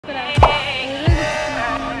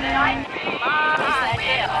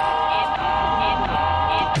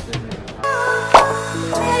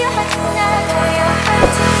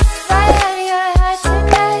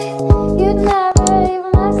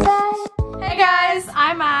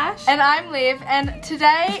And I'm Liv, and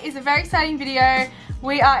today is a very exciting video.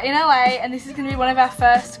 We are in LA and this is going to be one of our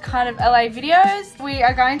first kind of LA videos. We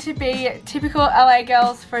are going to be typical LA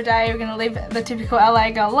girls for a day. We're going to live the typical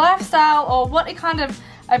LA girl lifestyle, or what it kind of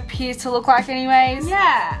appears to look like anyways.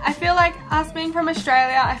 Yeah, I feel like us being from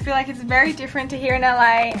Australia, I feel like it's very different to here in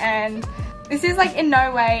LA, and this is like in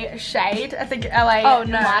no way a shade at the LA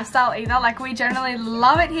lifestyle either. Like, we generally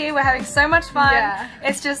love it here. We're having so much fun. Yeah.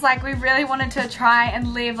 It's just like we really wanted to try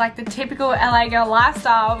and live like the typical LA girl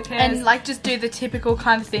lifestyle, because and like just do the typical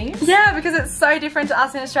kind of things. Yeah, because it's so different to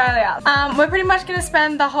us in Australia. We're pretty much going to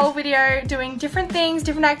spend the whole video doing different things,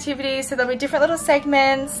 different activities, so there'll be different little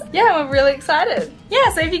segments. Yeah, we're really excited.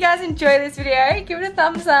 Yeah, so if you guys enjoy this video, give it a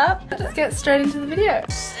thumbs up. Let's get straight into the video.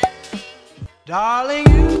 Darling,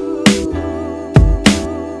 you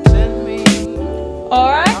send me.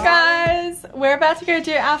 Alright guys, we're about to go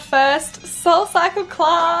do our first SoulCycle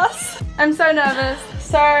class. I'm so nervous.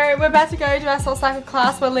 So we're about to go do our SoulCycle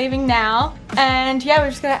class. We're leaving now. And yeah,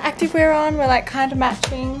 we're just got our activewear on. We're like kind of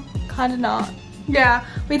matching, kind of not. Yeah,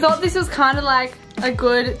 we thought this was kind of like a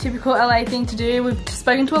good typical LA thing to do. We've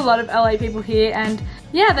spoken to a lot of LA people here, and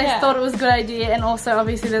yeah, they thought it was a good idea. And also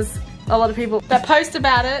obviously there's a lot of people that post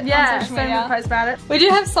about it. Yeah, on social media. post about it. We do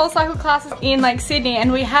have SoulCycle classes in like Sydney,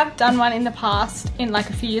 and we have done one in the past, in like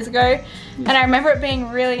a few years ago, and I remember it being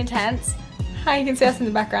really intense. Hi, you can see us in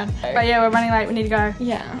the background. But yeah, we're running late, we need to go.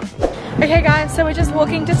 Yeah. Okay guys, so we're just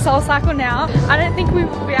walking to SoulCycle now. I don't think we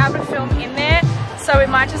will be able to film in there, so we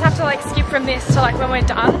might just have to like skip from this to like when we're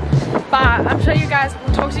done. But I'm sure you guys,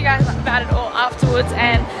 we'll talk to you guys about it all afterwards,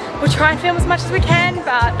 and we'll try and film as much as we can,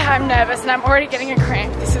 but I'm nervous and I'm already getting a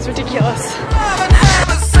cramp. This is ridiculous.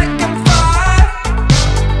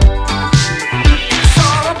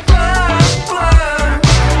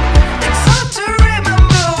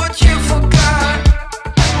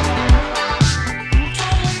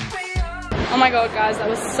 Oh my god guys, that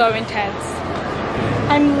was so intense.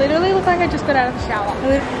 I literally look like I just got out of the shower.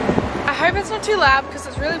 I hope it's not too loud because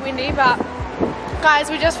it's really windy, but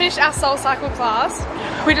guys, we just finished our SoulCycle class.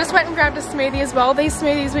 We just went and grabbed a smoothie as well. These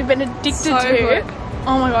smoothies we've been addicted to. Good.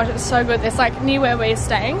 Oh my gosh, it's so good. It's like near where we're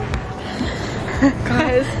staying.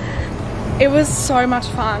 Guys, it was so much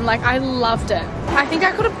fun. Like, I loved it. I think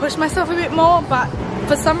I could have pushed myself a bit more, but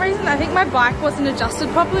for some reason I think my bike wasn't adjusted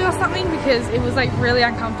properly or something, because it was like really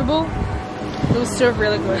uncomfortable. It was still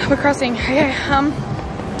really good. We're crossing. Okay, I'm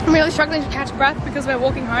really struggling to catch breath because we're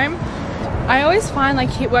walking home. I always find like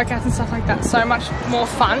HIIT workouts and stuff like that so much more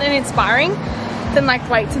fun and inspiring than like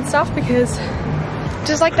weights and stuff, because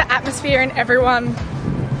just like the atmosphere and everyone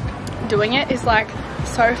doing it is like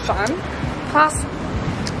so fun. Plus,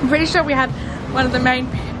 I'm pretty sure we had one of the main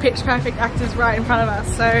Pitch Perfect actors right in front of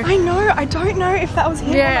us, so I know, I don't know if that was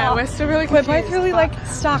him or not. We're still really confused. We're both really like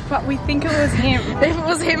stuck, but we think it was him. If it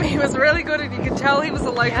was him, he was really good, and you could tell he was a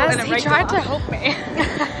local and a regular. He tried to help me.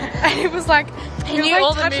 And it was like, he was knew like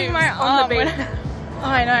all the touching moves my on arm. the beat. Oh,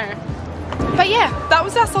 I know. But yeah, that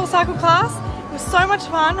was our SoulCycle class. It was so much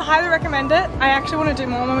fun. Highly recommend it. I actually want to do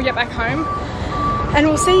more when we get back home. And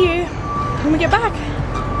we'll see you when we get back.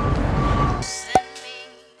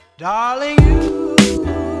 Darling, you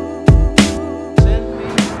send me.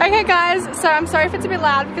 Okay guys, so I'm sorry if it's a bit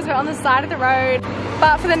loud because we're on the side of the road,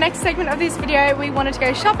 but for the next segment of this video we wanted to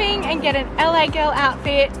go shopping and get an LA girl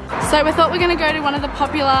outfit. So we thought we're going to go to one of the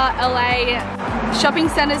popular LA shopping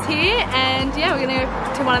centers here, and yeah, we're going to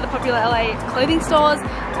go to one of the popular LA clothing stores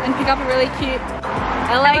and pick up a really cute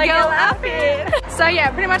LA girl outfit. So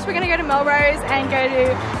yeah, pretty much we're going to go to Melrose and go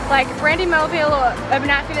to like Brandy Melville or Urban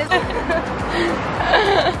Outfitters.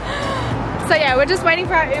 So yeah, we're just waiting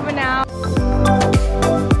for our Uber now.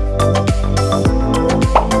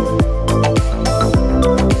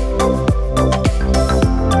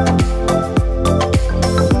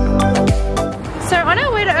 So on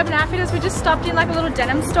our way to Urban Outfitters, we just stopped in like a little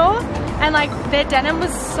denim store, and like their denim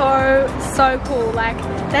was so cool. Like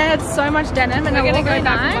they had so much denim, and we're gonna go really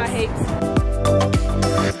back nice. and buy heaps.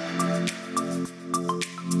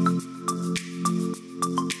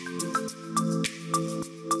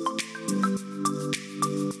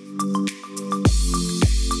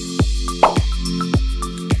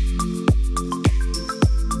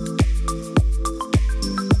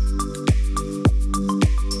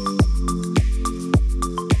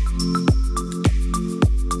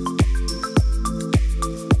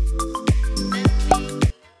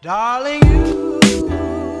 Darling, you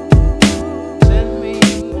send me.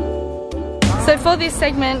 So for this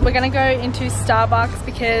segment, we're going to go into Starbucks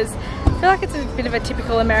because I feel like it's a bit of a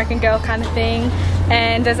typical American girl kind of thing,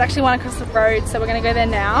 and there's actually one across the road, so we're going to go there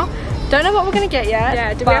now. Don't know what we're going to get yet.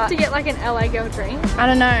 Yeah, do we have to get like an LA girl drink? I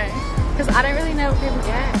don't know, because I don't really know what people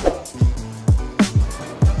get.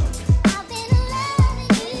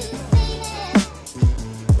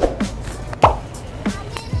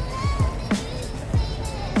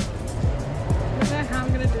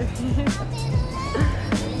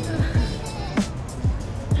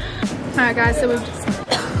 Alright guys, so we've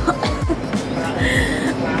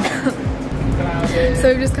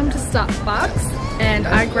just come to Starbucks and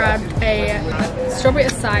I grabbed a strawberry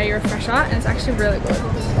acai refresher and it's actually really good.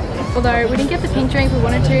 Although we didn't get the pink drink we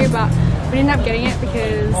wanted to, but we didn't end up getting it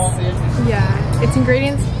because yeah, its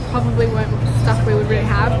ingredients probably weren't stuff we would really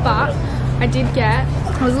have, but I did get,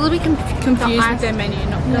 I was a little bit confused with their menu,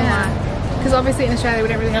 not gonna lie. Because obviously in Australia we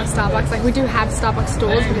don't really have Starbucks. Like we do have Starbucks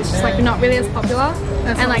stores, but it's just like not really as popular.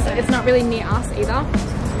 And like it's not really near us either.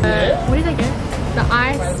 What did I get? The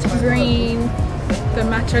iced green, the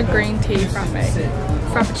matcha green tea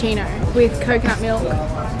frappuccino with coconut milk.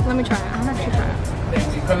 Let me try it. I'm actually try it.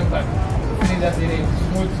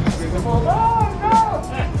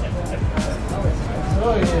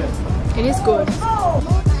 It is good.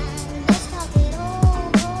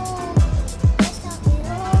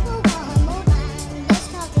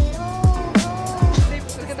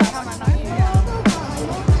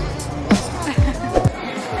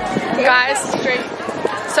 Guys,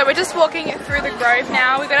 so we're just walking through the Grove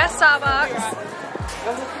now. We got our Starbucks.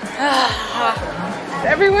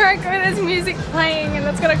 Everywhere I go there's music playing and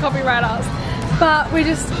that's gonna copyright us. But we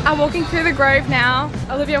just are walking through the Grove now.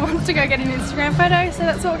 Olivia wants to go get an Instagram photo, so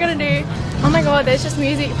that's what we're gonna do. Oh my god, there's just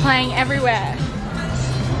music playing everywhere.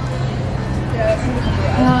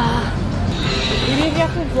 Even if you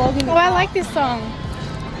have to vlog in the car. I like this song.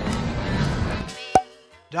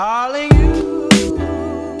 Darling, you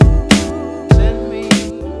send me.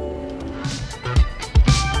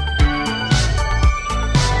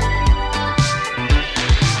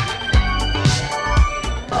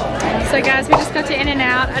 So guys, we just got to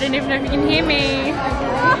In-N-Out. I don't even know if you can hear me.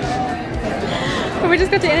 But we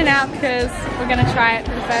just got to In-N-Out because we're going to try it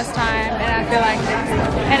for the first time and I feel like it's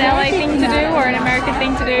an LA thing to do or an American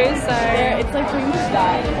thing to do, so it's like dream to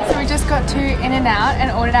die. So we just got to In-N-Out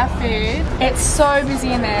and ordered our food. It's so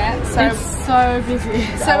busy in there. So it's so busy.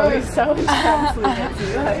 So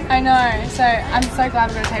I know. So I'm so glad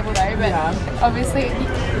we got a table though, but obviously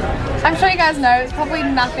I'm sure you guys know it's probably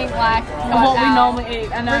nothing like what we normally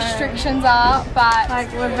eat. I know restrictions are, but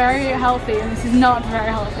like we're very healthy and this is not very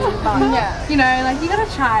healthy, but yeah, you know, like you gotta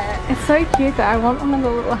try it. It's so cute though. I want one of the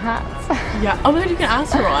little hats. Yeah. Oh my god, you can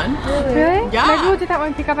ask for one. Really? Yeah. Maybe we'll do that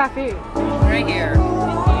when we pick up our food. Right here.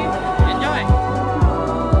 Enjoy.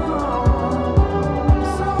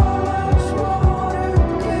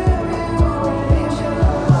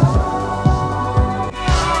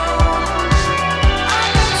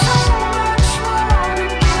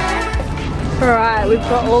 Alright, we've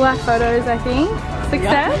got all our photos, I think.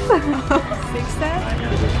 Success? Success?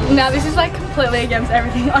 Now this is like completely against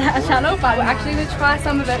everything on our channel, but we're actually going to try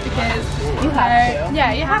some of it because you have to.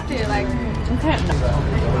 Yeah, you have to. Like,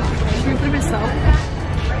 should we put a bit of salt?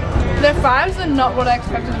 The fries are not what I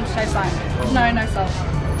expected them to taste like. No, no salt.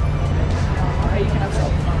 Oh, you can have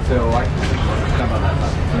salt. So I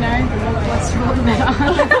You know, the more cholesterol the better. I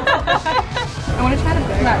want to try the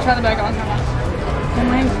burger. No, try the burger on camera. Oh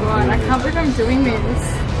my god, I can't believe I'm doing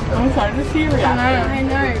this. I'm excited to see your reaction. I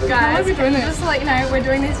know, guys. Just to let you know, we're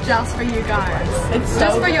doing this just for you guys. It's so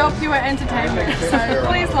just for your pure entertainment. So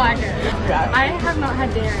please like it. Yeah. I have not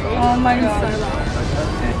had dairy. Oh my god. So long.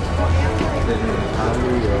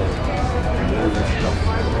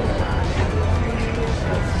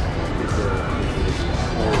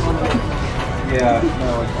 Yeah,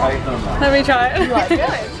 no, I don't know. Let me try it. You like it?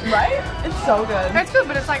 Right? It's so good. It's good,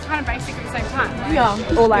 but it's like kind of basic at the same time. Yeah.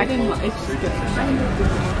 Or like, It's good.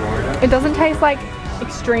 it doesn't taste like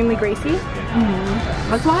extremely greasy.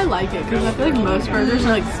 That's why I like it, because I feel like most burgers are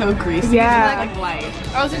like so greasy. Yeah. Like light.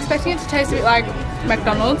 I was expecting it to taste a bit like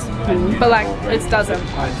McDonald's, but like it doesn't.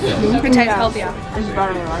 It tastes healthier. It's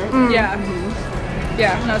better, right? Yeah.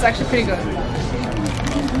 Yeah, no, it's actually pretty good.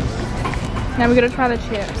 Now we're gonna try the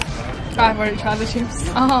chips. I've already tried the chips.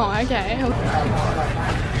 Oh, okay.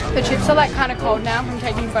 The chips are like kind of cold now from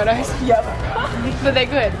taking photos. Yep. But they're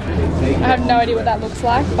good. I have no idea what that looks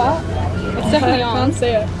like, but it's definitely on. I can't see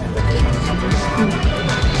it.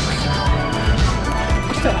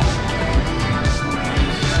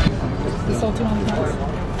 The salty one does.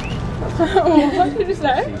 What did you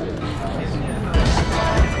say?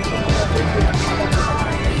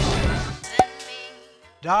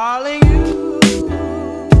 Darling, you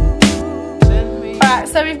send me. Alright,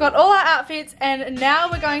 so we've got all our outfits and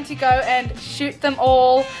now we're going to go and shoot them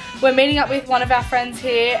all. We're meeting up with one of our friends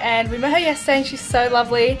here and we met her yesterday and she's so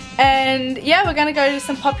lovely. And yeah, we're going to go to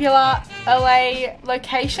some popular LA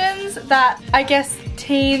locations that I guess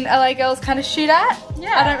teen LA girls kind of shoot at.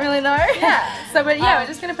 Yeah. I don't really know. Yeah. So but yeah, we're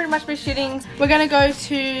just going to pretty much be shooting. We're going to go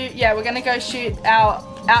to, we're going to go shoot our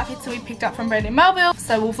outfits that we picked up from Brandon Melville.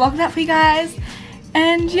 So we'll vlog that for you guys.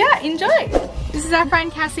 And yeah, enjoy. This is our friend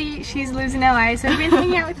Cassie. She lives in LA, so we've been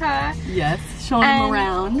hanging out with her. Yes, showing them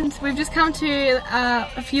around. We've just come to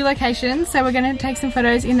a few locations, so we're going to take some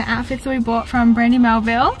photos in the outfits that we bought from Brandy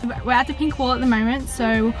Melville. We're at the Pink Wall at the moment,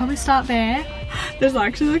 so we'll probably start there. There's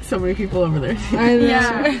actually like so many people over there.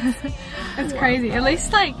 Yeah, it's crazy. At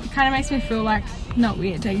least like it kind of makes me feel like not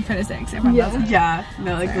weird taking photos there because everyone does it. Yeah,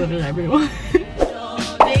 no, like literally everyone.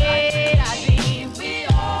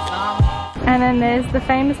 And then there's the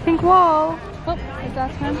famous Pink Wall. Oh, it's our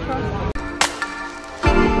turn to cross.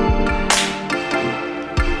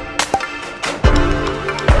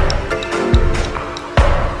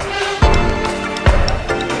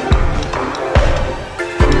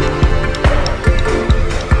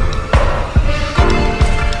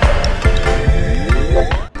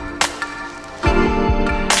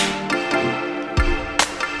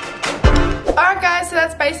 So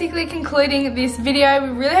that's basically concluding this video. We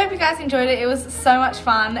really hope you guys enjoyed it. It was so much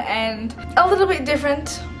fun and a little bit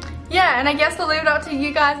different. Yeah, and I guess we'll leave it up to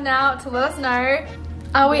you guys now to let us know,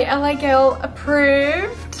 are we LA Girl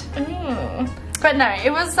approved? But no,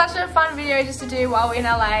 it was such a fun video just to do while we're in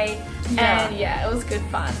LA. And yeah, it was good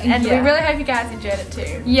fun. And we really hope you guys enjoyed it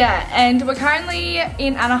too. Yeah, and we're currently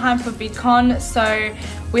in Anaheim for VidCon, so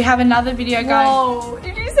we have another video going. Whoa,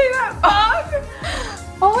 did you see that bug?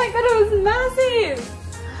 Oh my god, it was massive!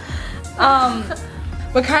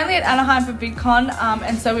 We're currently at Anaheim for VidCon,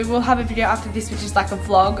 and so we will have a video after this, which is like a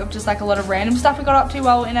vlog of just like a lot of random stuff we got up to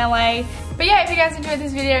while we're in LA. But yeah, if you guys enjoyed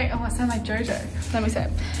this video, oh, I sound like JoJo. Let me say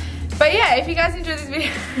it. But yeah, if you guys enjoyed this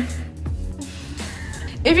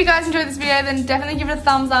video, then definitely give it a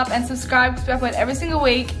thumbs up and subscribe because we upload every single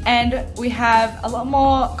week, and we have a lot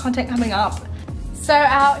more content coming up. So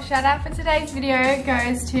our shout out for today's video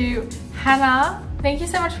goes to Hannah. Thank you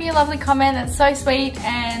so much for your lovely comment. That's so sweet,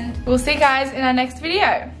 and we'll see you guys in our next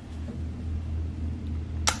video.